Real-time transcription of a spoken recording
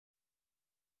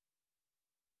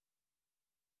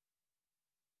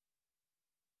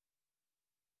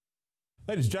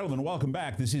Ladies and gentlemen, welcome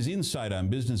back. This is Insight on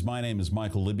Business. My name is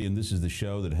Michael Libby, and this is the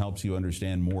show that helps you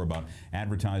understand more about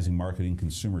advertising, marketing,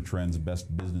 consumer trends,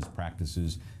 best business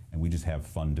practices, and we just have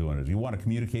fun doing it. If you want to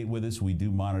communicate with us, we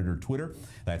do monitor Twitter.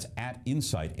 That's at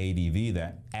InsightADV,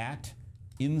 that at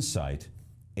InsightADV.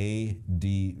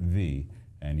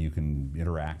 And you can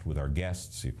interact with our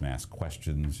guests. You can ask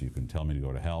questions. You can tell me to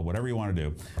go to hell. Whatever you want to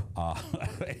do,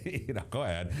 go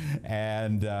ahead.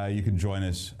 And you can join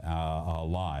us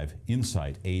live.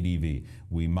 Insight ADV.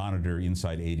 We monitor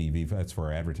Insight ADV. That's for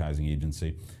our advertising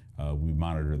agency. We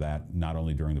monitor that not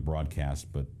only during the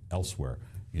broadcast, but elsewhere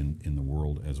in the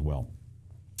world as well.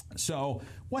 So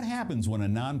what happens when a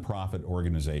nonprofit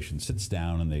organization sits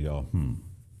down and they go,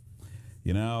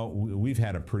 you know, we've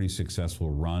had a pretty successful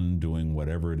run doing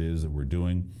whatever it is that we're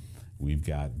doing. We've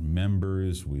got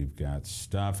members, we've got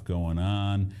stuff going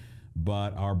on,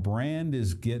 but our brand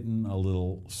is getting a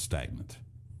little stagnant.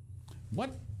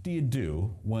 What do you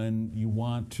do when you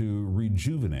want to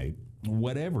rejuvenate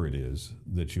whatever it is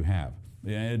that you have?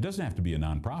 And it doesn't have to be a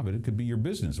nonprofit, it could be your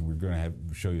business. We're going to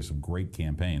show you some great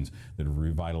campaigns that have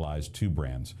revitalized two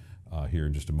brands here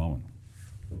in just a moment.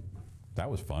 That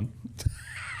was fun.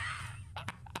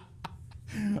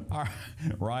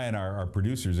 Ryan, our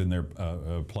producer's in there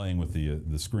playing with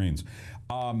the screens.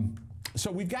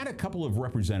 So we've got a couple of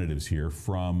representatives here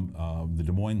from the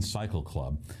Des Moines Cycle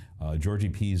Club, Georgie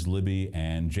Pease Libby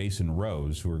and Jason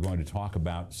Rose, who are going to talk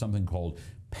about something called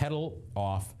Pedal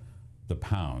Off the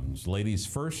Pounds. Ladies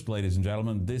first, ladies and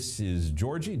gentlemen, this is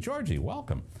Georgie. Georgie,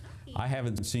 welcome. I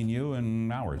haven't seen you in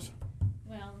hours.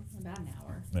 Well, about an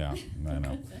hour. Yeah, I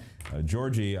know.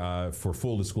 Georgie, for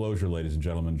full disclosure, ladies and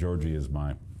gentlemen, Georgie is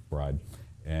my bride.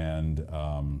 And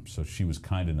so she was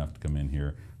kind enough to come in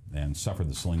here and suffer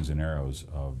the slings and arrows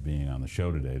of being on the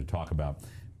show today to talk about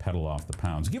Pedal Off the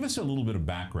Pounds. Give us a little bit of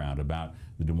background about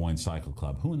the Des Moines Cycle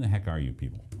Club. Who in the heck are you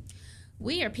people?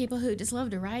 We are people who just love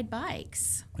to ride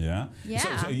bikes. Yeah?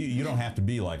 Yeah. So you don't have to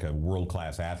be like a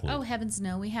world-class athlete. Oh, heavens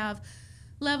no. We have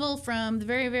level from the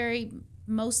very, very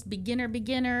most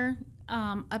beginner,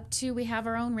 up to we have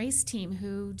our own race team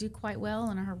who do quite well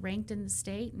and are ranked in the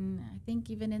state and I think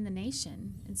even in the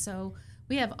nation. And so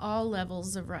we have all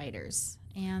levels of riders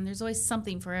and there's always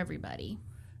something for everybody.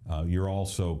 You're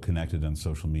also connected on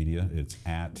social media. It's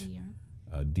at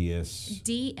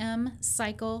DM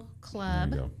Cycle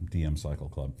Club. There you go, DM Cycle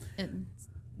Club.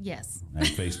 Yes. And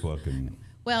Facebook and...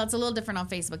 Well, it's a little different on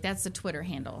Facebook. That's the Twitter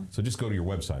handle. So just go to your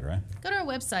website, right? Go to our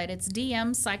website. It's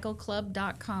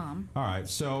dmcycleclub.com. All right.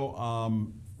 So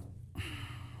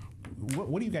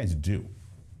what do you guys do?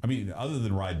 I mean, other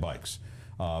than ride bikes,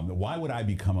 why would I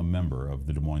become a member of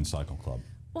the Des Moines Cycle Club?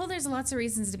 Well, there's lots of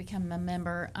reasons to become a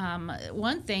member.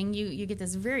 One thing, you get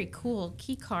this very cool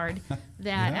key card that,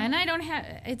 Yeah. and I don't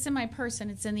have, it's in my purse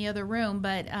and it's in the other room,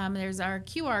 but there's our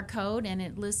QR code and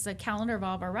it lists a calendar of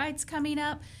all of our rides coming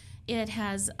up. It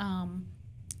has,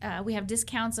 we have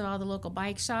discounts at all the local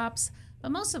bike shops,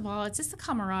 but most of all, it's just the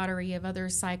camaraderie of other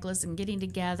cyclists and getting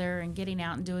together and getting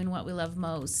out and doing what we love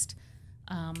most.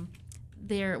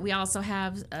 We also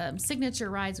have signature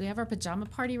rides. We have our pajama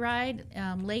party ride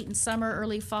late in summer,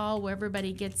 early fall, where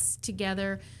everybody gets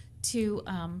together to,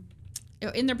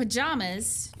 in their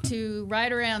pajamas, to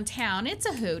ride around town. It's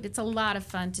a hoot. It's a lot of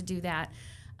fun to do that.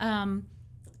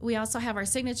 We also have our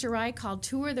signature ride called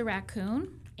Tour the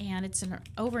Raccoon. And it's an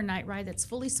overnight ride that's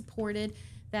fully supported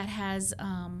that has,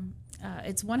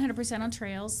 it's 100% on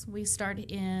trails. We start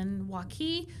in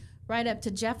Waukee, right up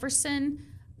to Jefferson.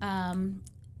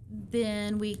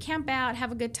 Then we camp out,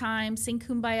 have a good time, sing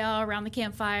Kumbaya around the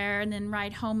campfire, and then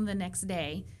ride home the next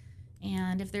day.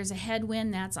 And if there's a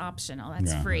headwind, that's optional.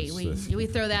 That's free. We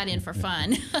throw that in for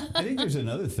fun. I think there's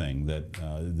another thing that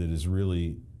that is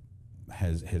really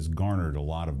has garnered a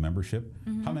lot of membership.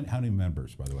 Mm-hmm. How many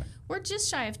members, by the way? We're just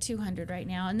shy of 200 right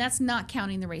now, and that's not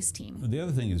counting the race team. The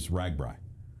other thing is RAGBRAI.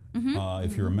 Mm-hmm.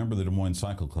 If you're a member of the Des Moines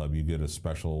Cycle Club, you get a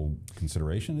special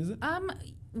consideration, is it?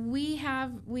 We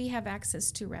have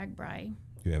access to RAGBRAI.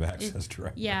 You have access to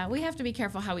RAGBRAI. Yeah, we have to be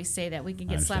careful how we say that. We can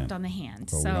get slapped on the hand.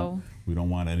 Well, so we don't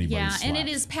want anybody slapped. And it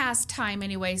is past time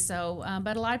anyway. So,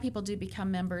 but a lot of people do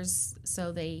become members,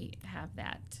 so they have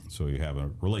that. So you have a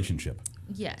relationship.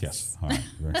 Yes. Yes. All right.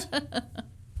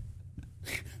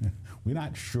 We're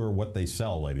not sure what they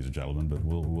sell, ladies and gentlemen, but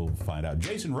we'll find out.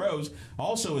 Jason Rose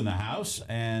also in the house,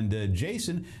 and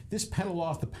Jason, this Pedal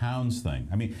Off the Pounds thing.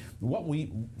 I mean,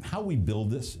 how we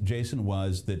build this, Jason,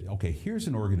 was that okay, here's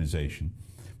an organization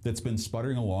that's been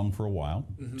sputtering along for a while.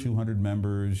 Mm-hmm. 200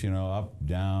 members, up,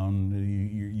 down.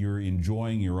 You're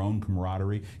enjoying your own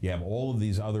camaraderie. You have all of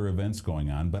these other events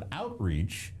going on, but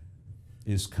outreach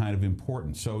is kind of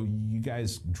important. So you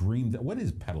guys dreamed. What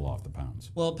is Pedal Off the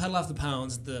Pounds? Well, Pedal Off the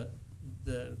Pounds, the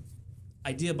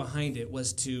idea behind it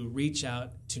was to reach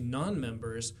out to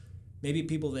non-members, maybe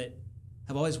people that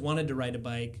have always wanted to ride a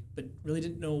bike, but really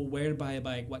didn't know where to buy a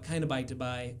bike, what kind of bike to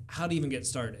buy, how to even get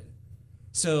started.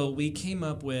 So we came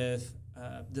up with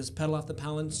this Pedal Off the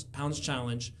Pounds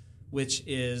challenge, which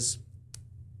is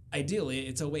ideally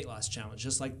it's a weight loss challenge,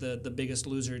 just like the Biggest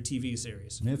Loser TV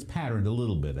series. I mean, it's patterned a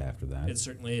little bit after that. It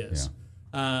certainly is.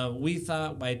 Yeah. We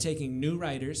thought by taking new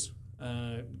riders,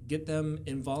 get them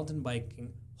involved in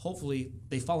biking, hopefully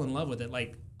they fall in love with it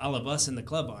like all of us in the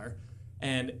club are.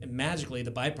 And magically,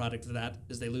 the byproduct of that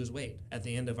is they lose weight at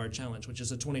the end of our challenge, which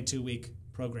is a 22-week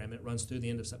program. It runs through the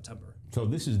end of September. So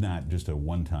this is not just a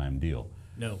one-time deal.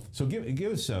 No. So give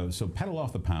us so Pedal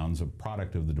Off the Pounds, a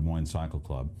product of the Des Moines Cycle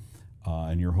Club,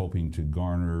 and you're hoping to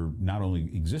garner not only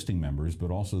existing members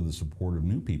but also the support of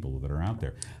new people that are out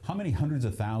there. How many hundreds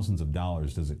of thousands of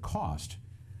dollars does it cost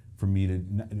for me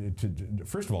to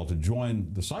first of all to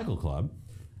join the cycle club?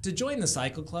 To join the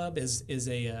cycle club is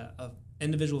a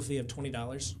individual fee of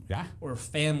 $20. Yeah. Or a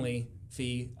family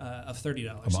fee of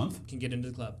 $30. A month? Can get into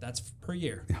the club. That's per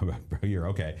year. Per year,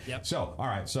 okay. Yep. So, all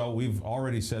right. So we've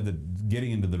already said that getting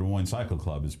into the Des Moines Cycle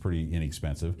Club is pretty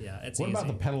inexpensive. Yeah, it's What easy. about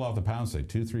the Pedal Off the Pounds? Say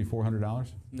 $200, $300, $400?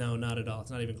 No, not at all. It's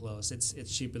not even close.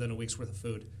 It's cheaper than a week's worth of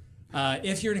food.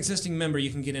 If you're an existing member, you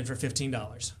can get in for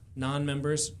 $15.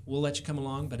 Non-members, we'll let you come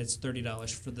along, but it's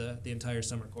 $30 for the entire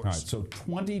summer course. All right. So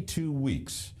 22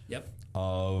 weeks. Yep.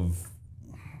 Of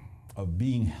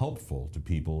being helpful to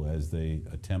people as they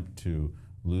attempt to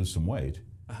lose some weight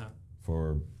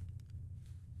for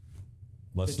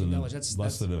less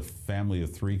than a family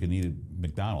of 3 can eat at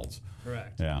McDonald's.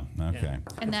 Correct. Yeah. Okay. Yeah.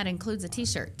 And that includes a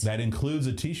T-shirt. That includes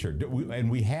a T-shirt, and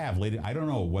we have. I don't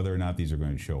know whether or not these are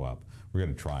going to show up. We're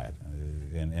going to try it,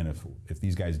 and if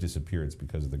these guys disappear, it's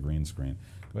because of the green screen.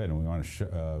 Go ahead, and we want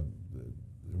to.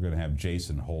 We're going to have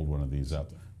Jason hold one of these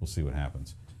up. We'll see what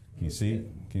happens. Can you see?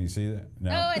 Can you see that?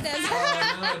 No. Oh, it does.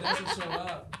 Oh, no, it doesn't show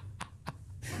up.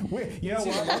 You know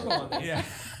See the what? logo on it. Yeah,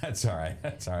 that's all right.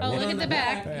 That's all right. Oh, Well, look at the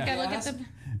back. back. You gotta look at the.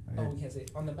 Oh, we can't see.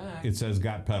 On the back, it says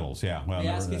 "Got pedals." Yeah. Well, they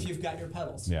ask if you've got your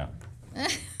pedals. Yeah.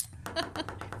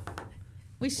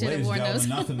 We should have Ladies and worn gentlemen, those.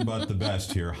 nothing but the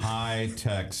best here.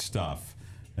 High-tech stuff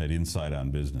at Inside on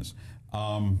Business.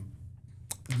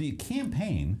 The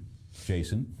campaign,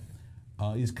 Jason,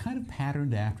 is kind of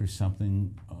patterned after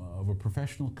something of a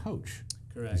professional coach.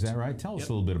 Correct. Is that right? Tell us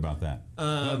a little bit about that.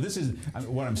 This is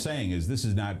what I'm saying is this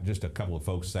is not just a couple of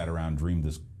folks sat around dreamed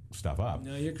this stuff up.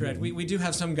 No, you're correct. We do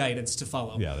have some guidance to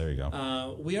follow. Yeah, there you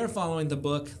go. We are following the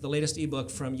latest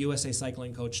ebook from USA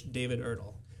cycling coach David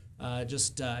Ertl. I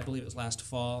believe it was last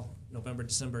fall, November,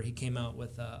 December, he came out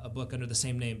with a book under the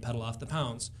same name, Pedal Off the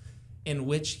Pounds, in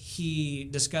which he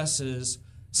discusses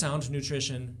sound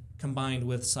nutrition combined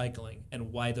with cycling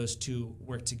and why those two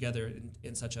work together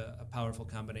in such a powerful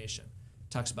combination.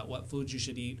 Talks about what foods you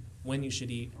should eat, when you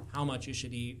should eat, how much you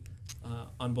should eat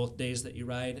on both days that you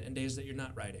ride and days that you're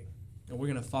not riding. And we're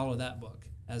going to follow that book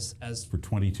as for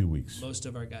 22 weeks. Most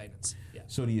of our guidance. Yeah.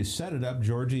 So do you set it up,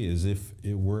 Georgie, as if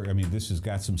it were, I mean, this has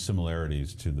got some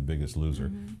similarities to The Biggest Loser,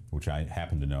 which I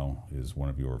happen to know is one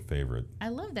of your favorite. I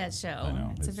love that show. I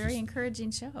know. It's a It's very just-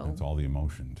 encouraging show. It's all the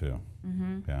emotion, too.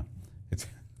 Yeah. It's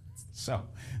so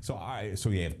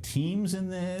you have teams in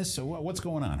this. So what's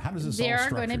going on? How does this all There are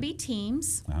structured? going to be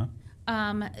teams.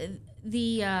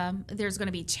 There's going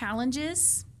to be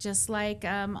challenges, just like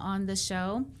on the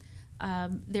show.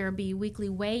 There'll be weekly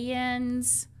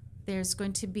weigh-ins. There's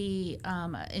going to be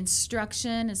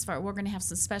instruction as far. We're going to have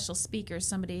some special speakers.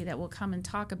 Somebody that will come and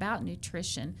talk about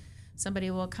nutrition.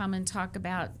 Somebody will come and talk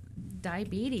about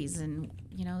diabetes and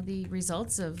the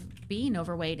results of being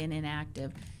overweight and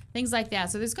inactive, things like that.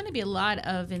 So there's going to be a lot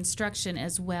of instruction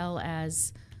as well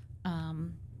as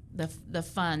the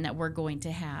fun that we're going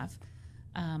to have.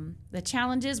 The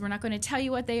challenges, we're not going to tell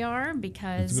you what they are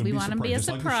because we want them to be a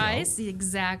surprise.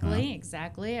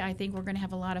 Exactly. I think we're going to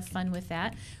have a lot of fun with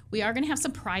that. We are going to have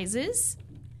some prizes,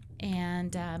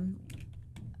 and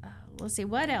let's see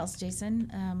what else,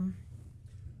 Jason.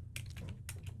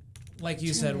 Like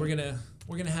you said, we're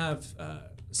gonna have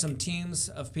some teams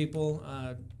of people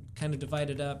kind of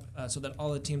divided up so that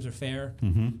all the teams are fair.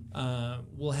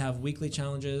 We'll have weekly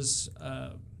challenges.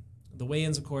 The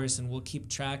weigh-ins, of course, and we'll keep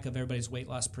track of everybody's weight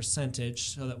loss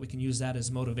percentage so that we can use that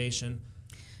as motivation.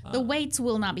 The weights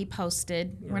will not be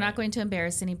posted. We're Right. not going to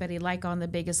embarrass anybody like on The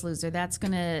Biggest Loser. That's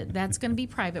gonna be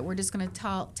private. We're just gonna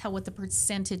tell what the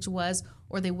percentage was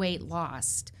or the weight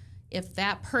lost. If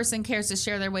that person cares to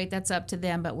share their weight, that's up to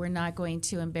them. But we're not going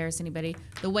to embarrass anybody.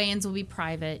 The weigh-ins will be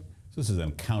private. So this is an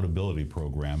accountability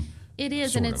program. It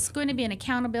is, Sort and it's of. going to be an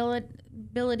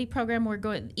accountability program.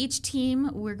 Each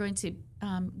team, we're going to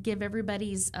give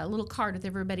everybody's a little card with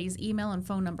everybody's email and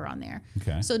phone number on there.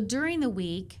 Okay. So during the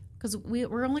week, because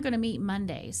we're only going to meet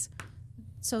Mondays,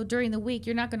 so during the week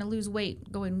you're not going to lose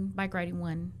weight going bike riding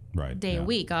one day a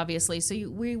week, obviously. So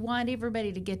we want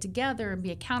everybody to get together and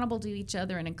be accountable to each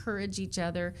other and encourage each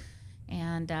other,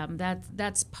 and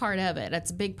that's part of it. That's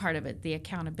a big part of it, the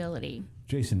accountability.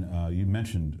 Jason, you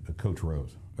mentioned Coach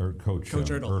Rose or Coach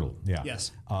Ertl. Yeah.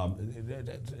 Yes.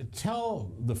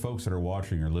 Tell the folks that are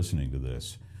watching or listening to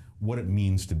this what it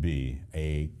means to be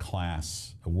a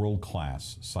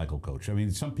world-class cycle coach. I mean,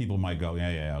 some people might go,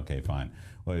 yeah, okay, fine,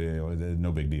 well,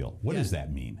 no big deal. What does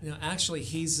that mean? Actually,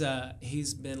 he's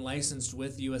been licensed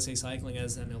with USA Cycling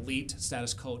as an elite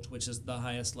status coach, which is the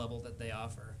highest level that they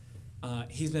offer.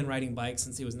 He's been riding bikes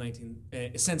since he was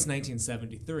since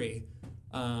 1973.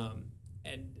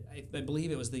 And I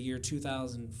believe it was the year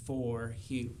 2004,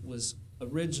 he was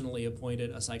originally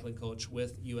appointed a cycling coach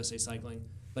with USA Cycling,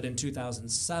 but in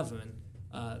 2007,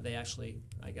 they actually,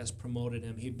 I guess, promoted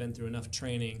him. He'd been through enough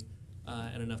training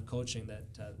and enough coaching that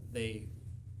they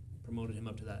promoted him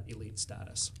up to that elite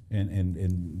status.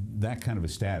 And that kind of a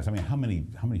status, I mean, how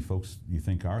many folks do you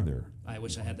think are there? I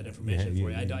wish I had that information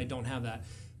for you. I don't have that.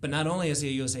 But not only is he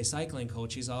a USA Cycling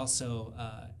coach, he's also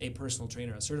a personal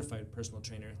trainer, a certified personal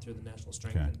trainer through the National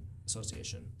Strength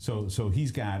Association. So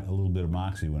he's got a little bit of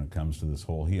moxie when it comes to this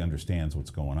whole, he understands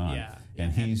what's going on. Yeah.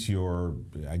 And he's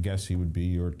I guess he would be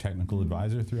your technical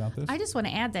advisor throughout this? I just want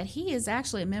to add that he is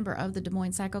actually a member of the Des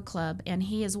Moines Cycle Club, and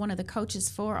he is one of the coaches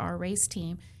for our race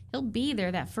team. He'll be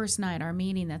there that first night, our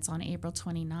meeting that's on April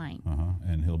 29th.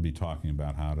 And he'll be talking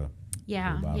about how to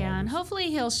and hopefully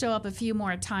he'll show up a few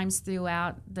more times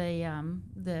throughout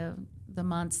the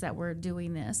months that we're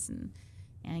doing this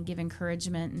and give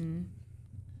encouragement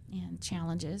and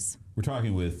challenges. We're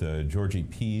talking with Georgie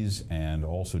Pease and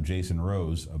also Jason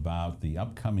Rose about the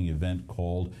upcoming event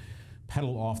called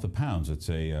Pedal Off the Pounds. It's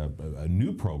a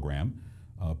new program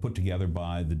put together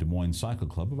by the Des Moines Cycle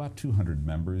Club, about 200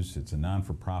 members. It's a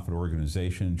non-for-profit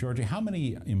organization. Georgie, how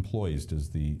many employees does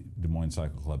the Des Moines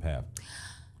Cycle Club have?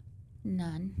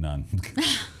 None. And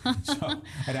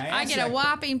I get a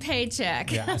whopping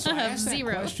paycheck so I of asked that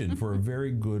zero. question for a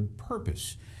very good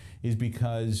purpose, is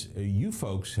because you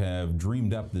folks have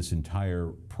dreamed up this entire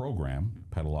program,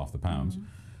 Pedal Off the Pounds,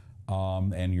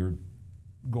 and you're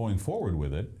going forward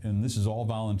with it, and this is all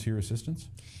volunteer assistance?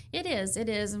 It is.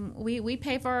 And we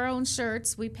pay for our own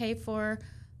shirts. We pay for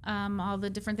all the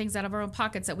different things out of our own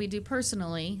pockets that we do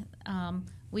personally.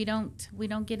 We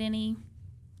don't get any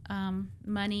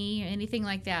money or anything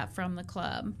like that from the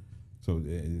club. So,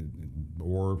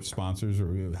 or sponsors,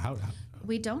 or how?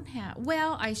 We don't have.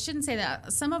 Well, I shouldn't say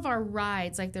that. Some of our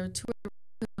rides, like there are tour.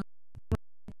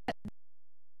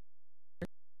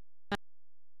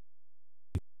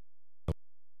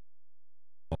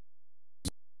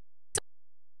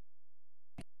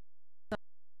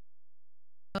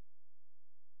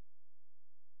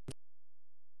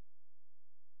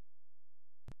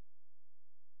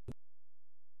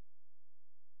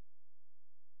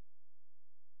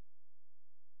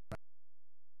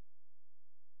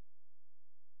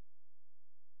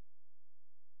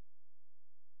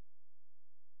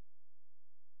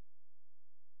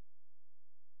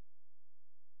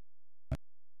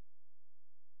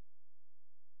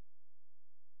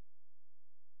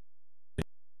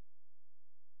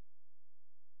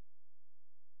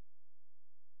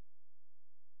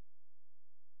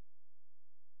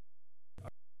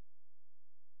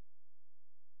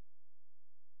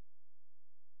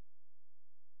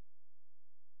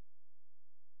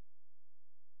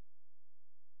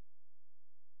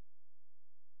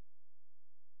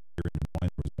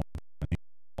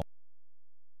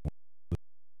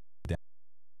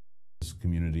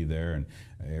 Community there, and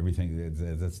everything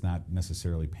that's not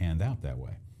necessarily panned out that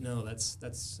way. No, that's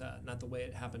not the way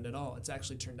it happened at all. It's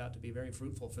actually turned out to be very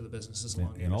fruitful for the businesses along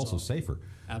Ingersoll. And also safer.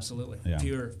 Absolutely.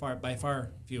 Yeah. By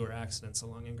far fewer accidents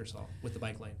along Ingersoll with the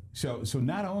bike lane. So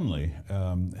not only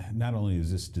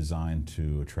is this designed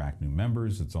to attract new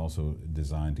members, it's also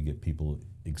designed to get people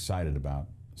excited about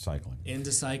cycling.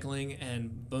 Into cycling,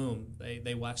 and boom,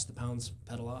 they watch the pounds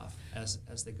pedal off as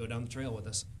they go down the trail with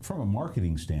us. From a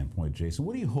marketing standpoint, Jason,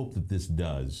 what do you hope that this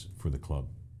does for the club?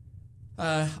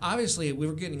 Obviously, we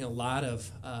were getting a lot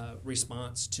of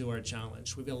response to our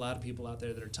challenge. We've got a lot of people out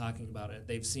there that are talking about it.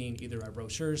 They've seen either our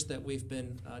brochures that we've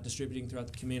been distributing throughout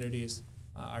the communities,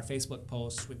 our Facebook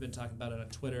posts. We've been talking about it on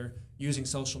Twitter, using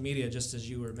social media, just as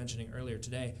you were mentioning earlier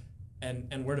today.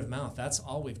 And word of mouth, that's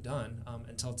all we've done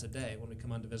until today when we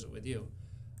come on to visit with you.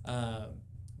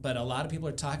 but a lot of people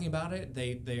are talking about it.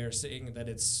 They are saying that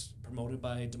it's promoted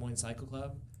by Des Moines Cycle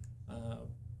Club.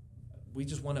 We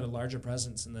just want a larger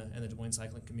presence in the Des Moines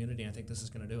cycling community. I think this is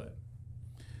going to do it.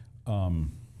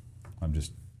 I'm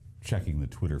just checking the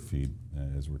Twitter feed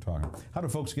as we're talking. How do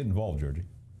folks get involved, Georgie?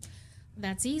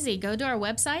 That's easy. Go to our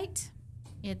website.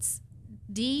 It's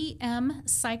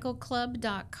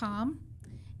dmcycleclub.com.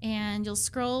 And you'll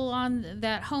scroll on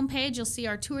that homepage. You'll see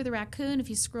our Tour the Raccoon. If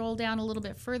you scroll down a little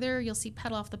bit further, you'll see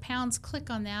Pedal Off the Pounds.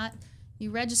 Click on that. You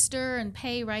register and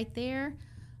pay right there.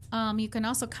 You can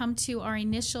also come to our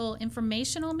initial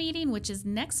informational meeting, which is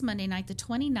next Monday night, the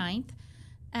 29th,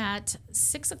 at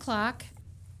 6 o'clock.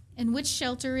 And which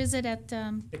shelter is it at?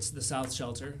 It's the South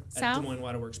Shelter at South? Des Moines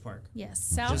Waterworks Park. Yes,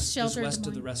 South Shelter. Just west Des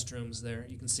of the Moines. restrooms there.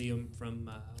 You can see them from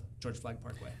George Flagg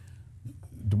Parkway.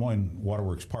 Des Moines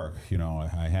Waterworks Park, you know,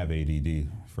 I have ADD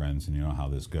friends, and you know how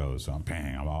this goes. So I'm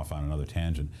off on another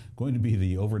tangent. Going to be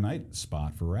the overnight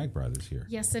spot for RAGBRAI this year.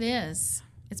 Yes, it is.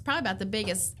 It's probably about the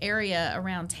biggest area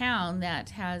around town that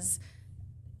has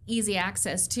easy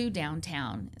access to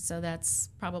downtown. So that's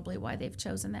probably why they've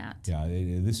chosen that. Yeah,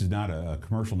 this is not a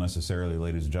commercial necessarily,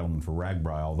 ladies and gentlemen, for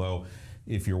RAGBRAI, although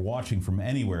if you're watching from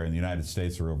anywhere in the United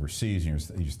States or overseas, and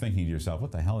you're thinking to yourself,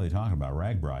 what the hell are they talking about,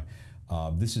 RAGBRAI?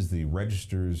 This is the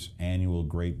Register's annual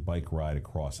Great Bike Ride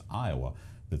across Iowa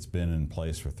that's been in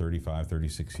place for 35,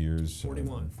 36 years.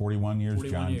 41. 41 years.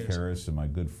 41 John years. Karras and my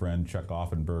good friend Chuck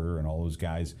Offenberger and all those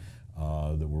guys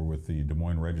that were with the Des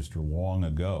Moines Register long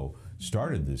ago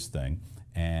started this thing.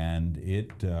 And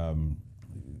it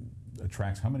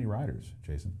attracts how many riders,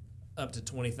 Jason? Up to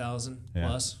 20,000 Yeah.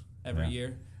 plus every Yeah.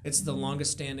 year. It's the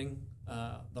longest standing,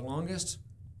 the longest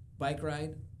bike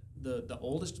ride, the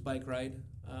oldest bike ride.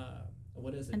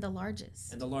 What is it? And the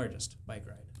largest. And the largest bike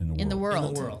ride In the world.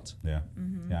 in the world. Yeah.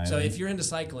 Yeah. So if you're into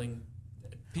cycling,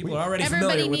 people are already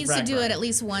Everybody familiar with needs to do RAGBRAI. it at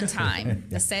least one time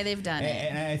to say they've done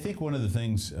it. And I think one of the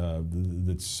things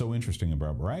that's so interesting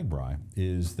about RAGBRAI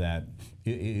is that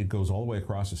it goes all the way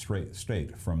across the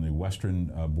state, from the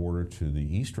western border to the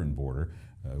eastern border.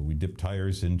 We dip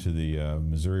tires into the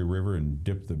Missouri River and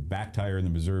dip the back tire in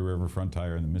the Missouri River, front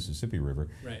tire in the Mississippi River.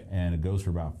 Right. And it goes for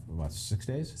about 6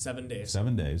 days? 7 days.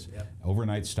 7 days. Yep.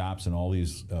 Overnight stops in all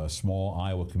these small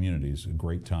Iowa communities. A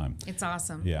great time. It's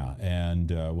awesome. Yeah, and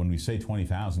when we say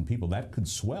 20,000 people, that could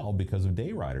swell because of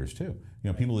day riders too.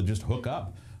 You know, people that just hook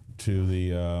up to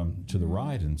the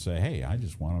ride and say, "Hey, I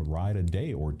just want to ride a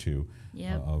day or two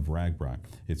Yep. of RAGBRAI."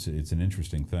 It's an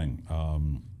interesting thing.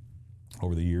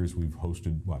 Over the years, we've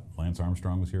hosted Lance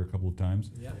Armstrong was here a couple of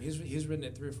times. Yeah, he's ridden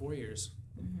it 3 or 4 years.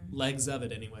 Legs of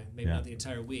it anyway. Maybe Yeah. not the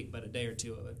entire week, but a day or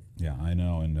two of it. Yeah, I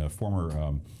know. And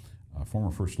former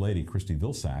First Lady Christy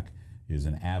Vilsack is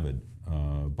an avid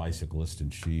bicyclist,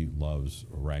 and she loves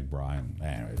RAGBRAI.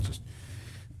 And it's just,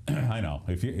 I know.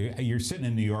 If you're sitting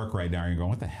in New York right now, and you're going,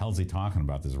 "What the hell's he talking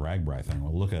about, this RAGBRAI thing?"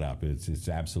 Well, look it up. It's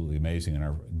absolutely amazing. And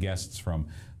our guests from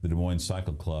the Des Moines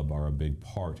Cycle Club are a big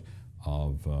part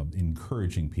of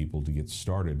encouraging people to get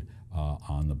started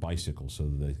on the bicycle so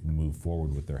that they can move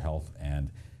forward with their health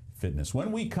and fitness.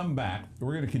 When we come back,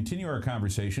 we're going to continue our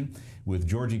conversation with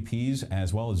Georgie Pease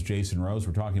as well as Jason Rose.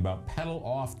 We're talking about Pedal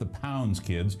Off the Pounds,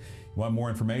 kids. You want more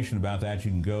information about that,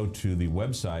 you can go to the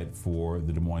website for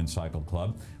the Des Moines Cycle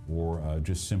Club or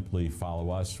just simply follow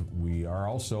us. We are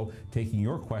also taking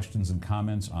your questions and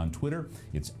comments on Twitter.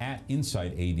 It's at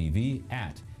InsightADV,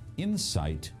 at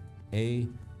InsightADV.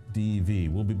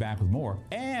 We'll be back with more.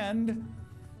 And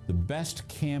the best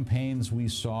campaigns we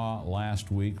saw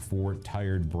last week for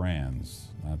tired brands.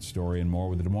 That story and more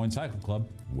with the Des Moines Cycle Club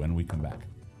when we come back.